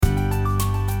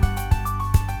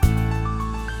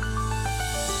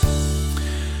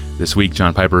This week,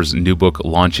 John Piper's new book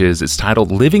launches. It's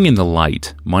titled Living in the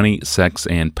Light, Money, Sex,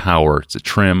 and Power. It's a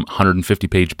trim,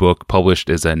 150-page book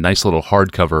published as a nice little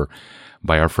hardcover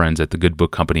by our friends at the Good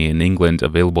Book Company in England,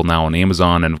 available now on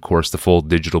Amazon. And of course, the full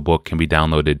digital book can be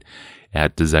downloaded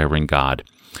at Desiring God.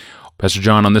 Pastor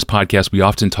John, on this podcast, we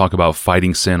often talk about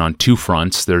fighting sin on two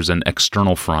fronts. There's an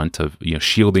external front of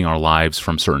shielding our lives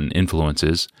from certain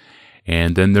influences.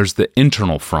 And then there's the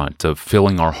internal front of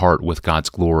filling our heart with God's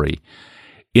glory.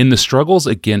 In the struggles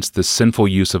against the sinful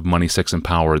use of money, sex, and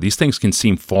power, these things can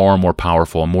seem far more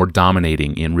powerful and more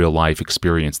dominating in real life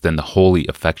experience than the holy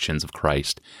affections of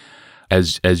Christ.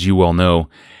 As you well know,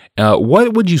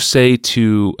 what would you say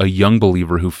to a young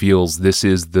believer who feels this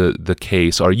is the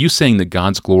case? Are you saying that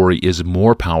God's glory is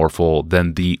more powerful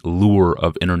than the lure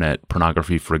of internet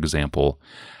pornography, for example?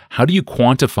 How do you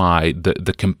quantify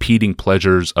the competing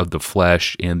pleasures of the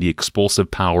flesh and the expulsive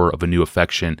power of a new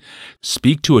affection?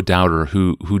 Speak to a doubter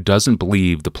who doesn't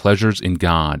believe the pleasures in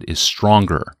God is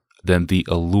stronger than the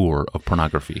allure of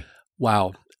pornography.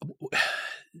 Wow.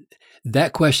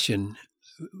 That question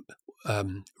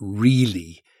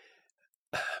really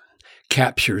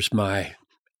captures I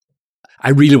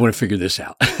really want to figure this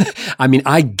out. I mean,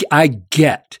 I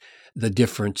get the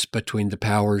difference between the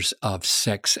powers of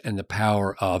sex and the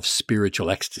power of spiritual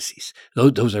ecstasies.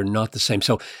 Those are not the same.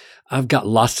 So I've got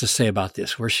lots to say about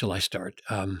this. Where shall I start?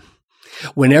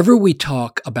 Whenever we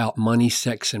talk about money,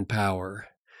 sex, and power,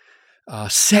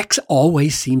 sex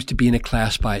always seems to be in a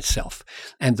class by itself.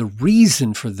 And the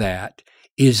reason for that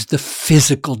is the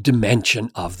physical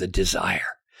dimension of the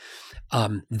desire.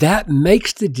 That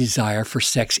makes the desire for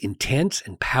sex intense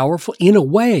and powerful in a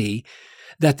way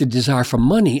that the desire for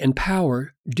money and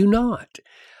power do not.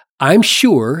 I'm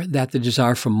sure that the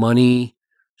desire for money,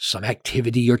 some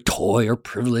activity or toy or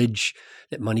privilege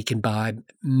that money can buy,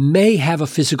 may have a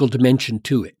physical dimension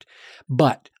to it.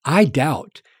 But I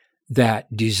doubt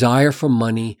that desire for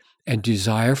money and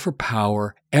desire for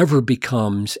power ever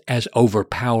becomes as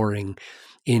overpowering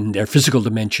in their physical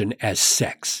dimension as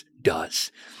sex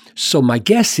does. So my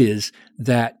guess is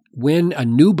that when a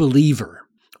new believer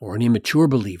or an immature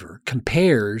believer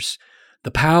compares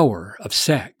the power of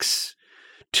sex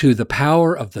to the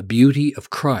power of the beauty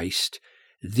of Christ,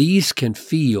 these can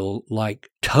feel like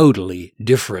totally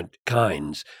different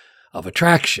kinds of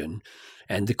attraction.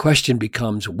 And the question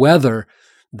becomes whether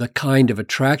the kind of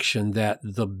attraction that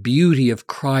the beauty of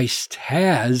Christ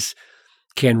has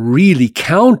can really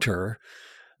counter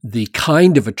the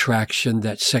kind of attraction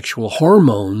that sexual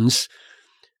hormones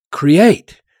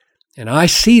create. And I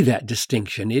see that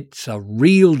distinction. It's a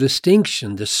real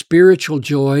distinction. The spiritual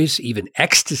joys, even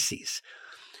ecstasies,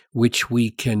 which we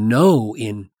can know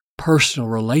in personal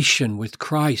relation with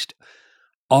Christ,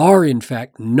 are in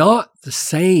fact not the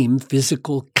same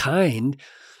physical kind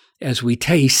as we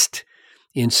taste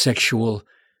in sexual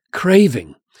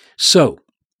craving. So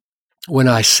when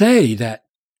I say that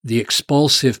the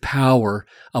expulsive power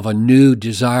of a new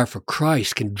desire for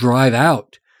Christ can drive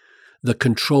out the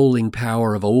controlling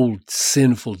power of old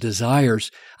sinful desires,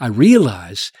 I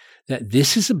realize that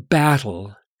this is a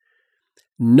battle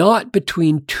not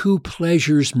between two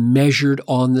pleasures measured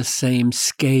on the same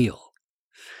scale.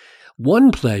 One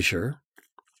pleasure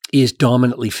is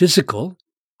dominantly physical,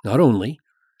 not only,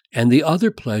 and the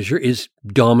other pleasure is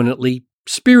dominantly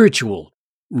spiritual,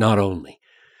 not only,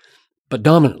 but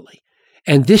dominantly.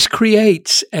 And this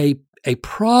creates a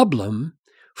problem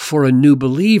for a new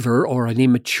believer or an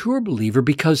immature believer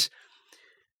because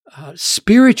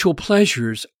spiritual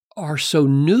pleasures are so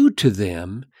new to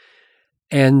them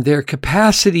and their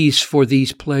capacities for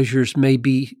these pleasures may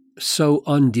be so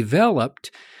undeveloped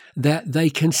that they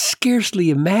can scarcely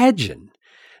imagine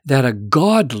that a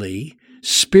godly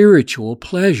spiritual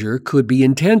pleasure could be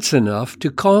intense enough to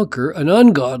conquer an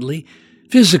ungodly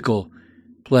physical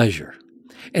pleasure.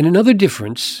 And another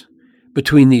difference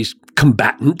between these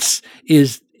combatants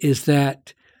is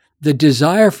that the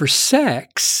desire for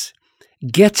sex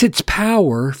gets its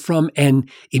power from an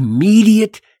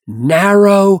immediate,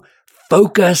 narrow,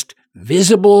 focused,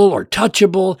 visible or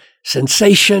touchable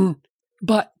sensation.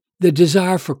 But the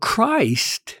desire for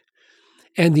Christ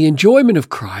and the enjoyment of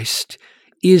Christ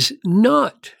is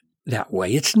not that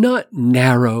way. It's not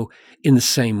narrow in the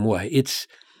same way. It's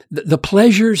the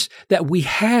pleasures that we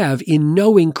have in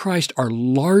knowing Christ are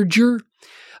larger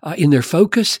in their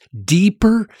focus,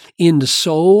 deeper in the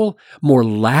soul, more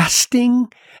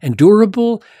lasting and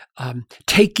durable,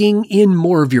 taking in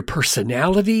more of your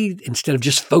personality instead of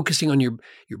just focusing on your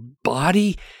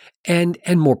body, and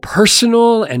more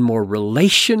personal and more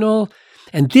relational.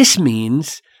 And this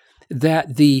means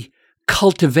that the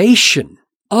cultivation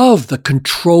of the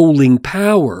controlling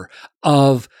power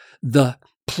of the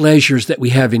pleasures that we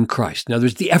have in Christ. In other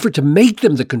words, the effort to make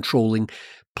them the controlling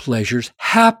pleasures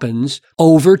happens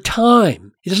over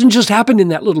time. It doesn't just happen in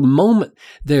that little moment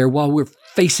there while we're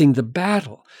facing the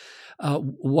battle,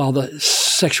 while the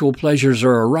sexual pleasures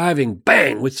are arriving,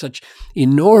 bang, with such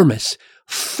enormous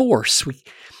force,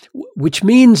 which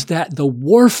means that the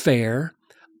warfare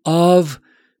of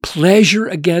pleasure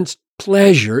against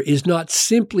pleasure is not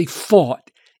simply fought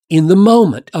in the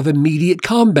moment of immediate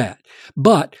combat,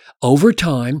 but over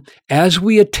time, as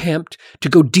we attempt to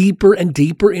go deeper and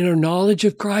deeper in our knowledge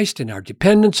of Christ and our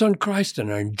dependence on Christ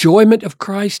and our enjoyment of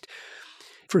Christ.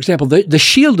 For example, the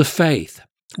shield of faith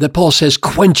that Paul says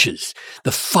quenches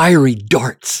the fiery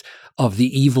darts of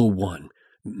the evil one.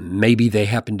 Maybe they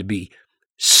happen to be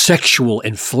sexual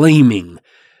and flaming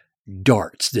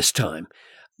darts this time.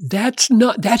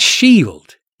 That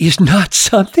shield is not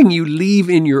something you leave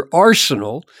in your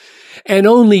arsenal and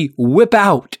only whip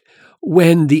out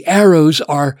when the arrows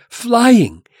are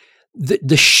flying.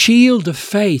 The shield of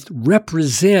faith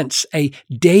represents a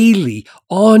daily,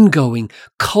 ongoing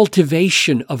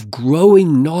cultivation of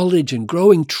growing knowledge and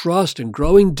growing trust and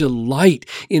growing delight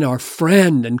in our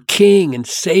friend and King and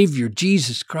Savior,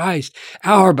 Jesus Christ,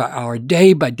 hour by hour,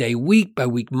 day by day, week by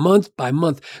week, month by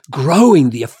month, growing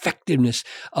the effectiveness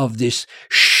of this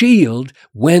shield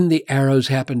when the arrows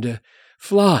happen to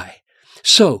fly.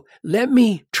 So let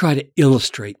me try to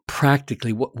illustrate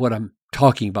practically what I'm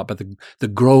talking about the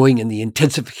growing and the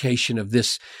intensification of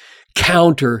this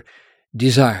counter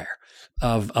desire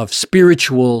of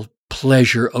spiritual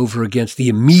pleasure over against the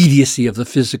immediacy of the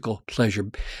physical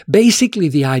pleasure. Basically,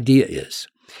 the idea is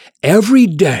every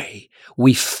day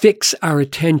we fix our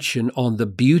attention on the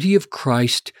beauty of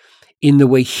Christ in the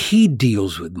way he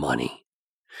deals with money,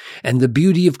 and the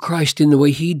beauty of Christ in the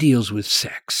way he deals with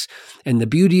sex, and the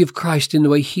beauty of Christ in the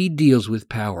way he deals with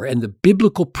power. And the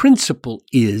biblical principle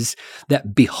is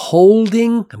that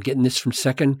beholding, I'm getting this from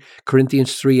 2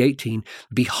 Corinthians 3:18,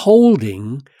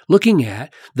 beholding, looking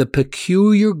at the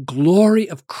peculiar glory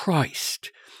of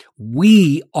Christ,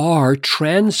 we are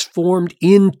transformed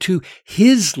into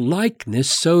his likeness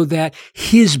so that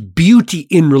his beauty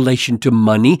in relation to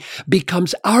money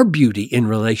becomes our beauty in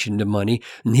relation to money,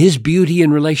 and his beauty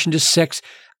in relation to sex,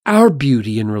 our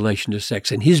beauty in relation to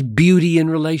sex, and his beauty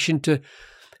in relation to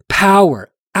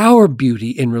power, our beauty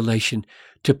in relation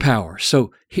to power.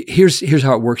 So here's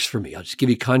how it works for me. I'll just give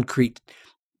you concrete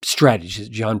strategies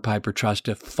that John Piper tries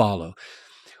to follow.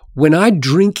 When I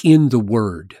drink in the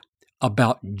word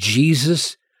about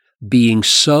Jesus being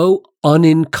so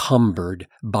unencumbered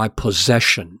by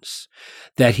possessions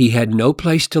that he had no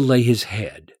place to lay his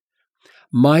head,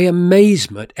 my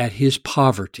amazement at his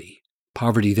poverty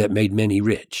that made many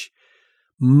rich,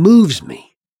 moves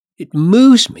me. It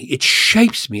moves me. It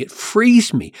shapes me. It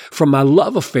frees me from my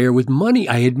love affair with money.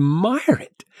 I admire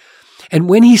it. And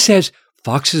when he says,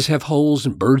 foxes have holes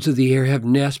and birds of the air have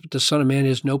nests, but the Son of Man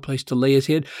has no place to lay his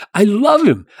head, I love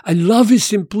him. I love his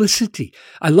simplicity.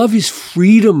 I love his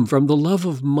freedom from the love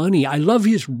of money. I love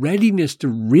his readiness to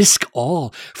risk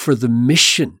all for the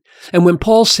mission. And when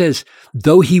Paul says,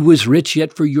 though he was rich,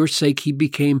 yet for your sake he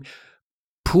became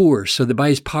poor, so that by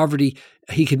his poverty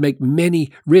he could make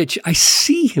many rich, I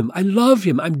see him. I love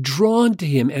him. I'm drawn to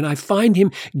him, and I find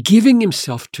him giving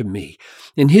himself to me.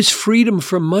 And his freedom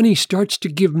from money starts to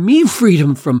give me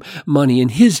freedom from money,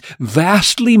 and his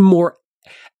vastly more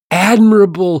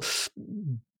admirable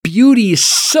beauty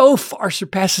so far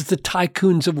surpasses the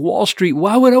tycoons of Wall Street.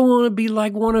 Why would I want to be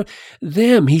like one of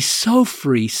them? He's so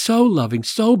free, so loving,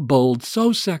 so bold,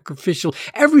 so sacrificial.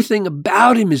 Everything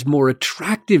about him is more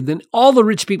attractive than all the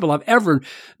rich people I've ever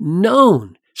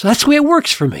known. So that's the way it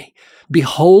works for me.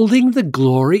 Beholding the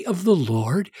glory of the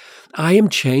Lord, I am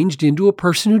changed into a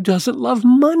person who doesn't love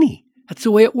money. That's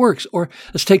the way it works. Or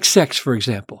let's take sex, for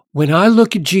example. When I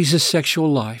look at Jesus'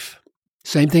 sexual life,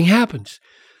 same thing happens.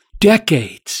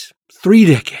 3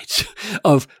 decades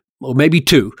of, well, maybe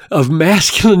 2, of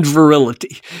masculine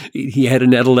virility. He had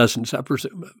an adolescence, I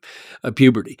presume, a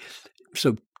puberty.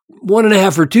 So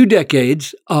 1.5 or 2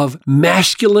 decades of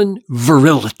masculine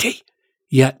virility,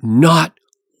 yet not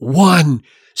one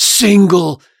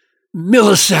single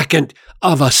millisecond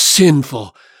of a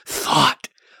sinful thought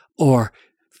or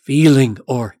feeling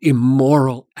or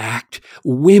immoral act.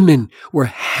 Women were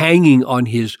hanging on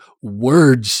his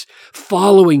words,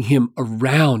 following him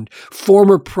around.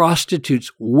 Former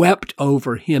prostitutes wept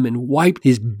over him and wiped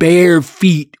his bare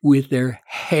feet with their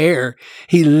hair.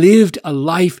 He lived a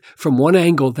life from one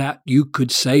angle that you could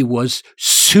say was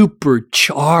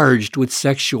supercharged with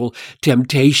sexual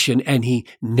temptation, and he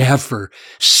never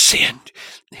sinned.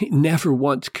 He never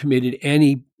once committed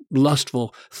any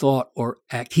lustful thought or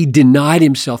act. He denied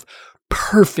himself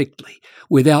perfectly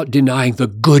without denying the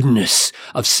goodness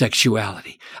of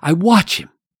sexuality. I watch him,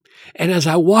 and as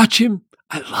I watch him,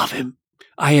 I love him.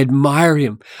 I admire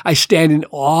him. I stand in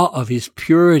awe of his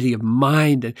purity of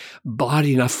mind and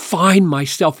body, and I find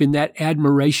myself in that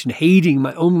admiration, hating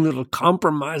my own little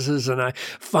compromises, and I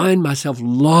find myself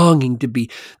longing to be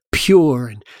pure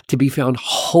and to be found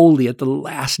holy at the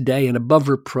last day and above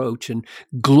reproach and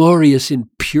glorious in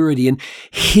purity. And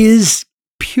his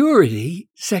purity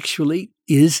sexually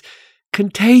is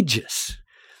contagious.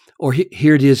 Or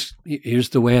here it is. Here's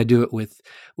the way I do it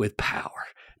with power.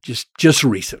 Just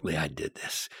recently I did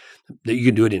this. You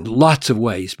can do it in lots of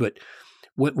ways, but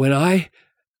when I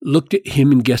looked at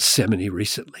him in Gethsemane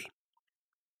recently,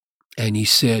 and he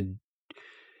said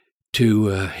to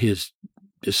his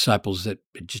disciples that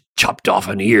had just chopped off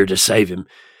an ear to save him,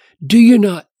 "Do you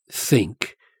not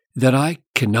think that I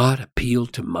cannot appeal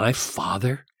to my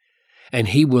Father, and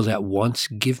he will at once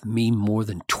give me more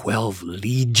than 12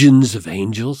 legions of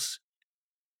angels?"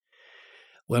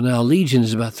 Well, now, a legion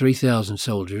is about 3,000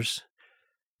 soldiers.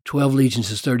 12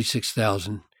 legions is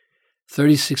 36,000.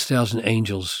 36,000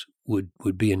 angels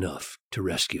would be enough to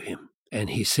rescue him.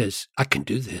 And he says, I can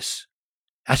do this.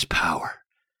 That's power.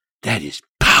 That is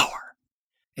power.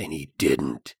 And he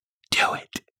didn't do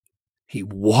it. He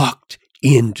walked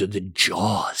into the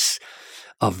jaws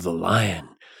of the lion,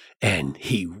 and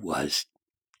he was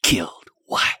killed.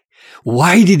 Why?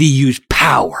 Why did he use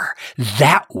power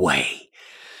that way?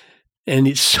 And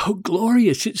it's so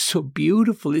glorious. It's so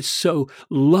beautiful. It's so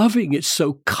loving. It's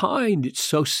so kind. It's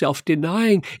so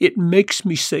self-denying. It makes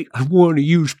me say, I want to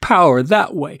use power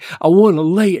that way. I want to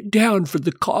lay it down for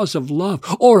the cause of love,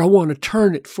 or I want to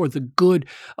turn it for the good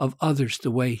of others the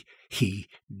way he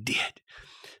did.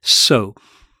 So,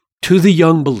 to the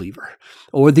young believer,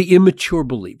 or the immature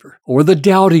believer, or the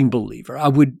doubting believer, I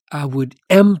would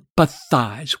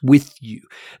empathize with you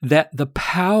that the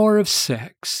power of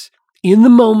sex in the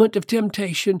moment of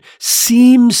temptation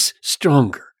seems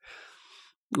stronger,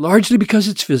 largely because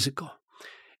it's physical,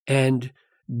 and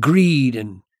greed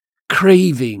and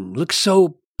craving look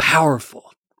so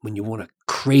powerful when you want to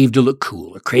crave to look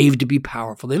cool or crave to be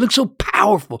powerful. They look so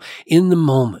powerful in the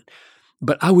moment.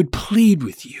 But I would plead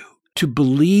with you to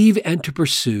believe and to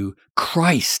pursue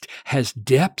Christ has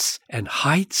depths and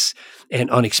heights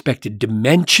and unexpected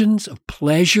dimensions of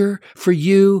pleasure for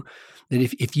you, that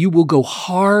if you will go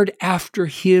hard after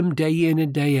him day in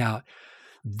and day out,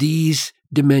 these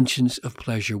dimensions of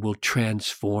pleasure will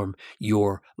transform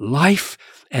your life,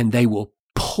 and they will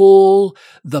pull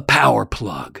the power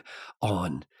plug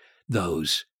on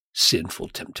those sinful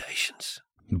temptations.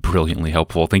 Brilliantly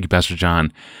helpful. Thank you, Pastor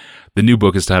John. The new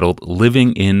book is titled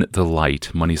Living in the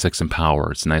Light, Money, Sex, and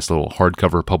Power. It's a nice little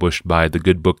hardcover published by the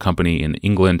Good Book Company in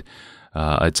England.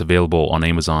 It's available on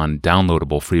Amazon,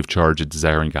 downloadable, free of charge at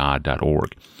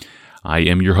desiringgod.org. I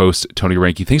am your host, Tony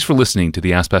Reinke. Thanks for listening to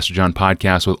the Ask Pastor John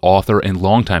podcast with author and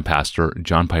longtime pastor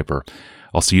John Piper.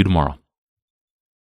 I'll see you tomorrow.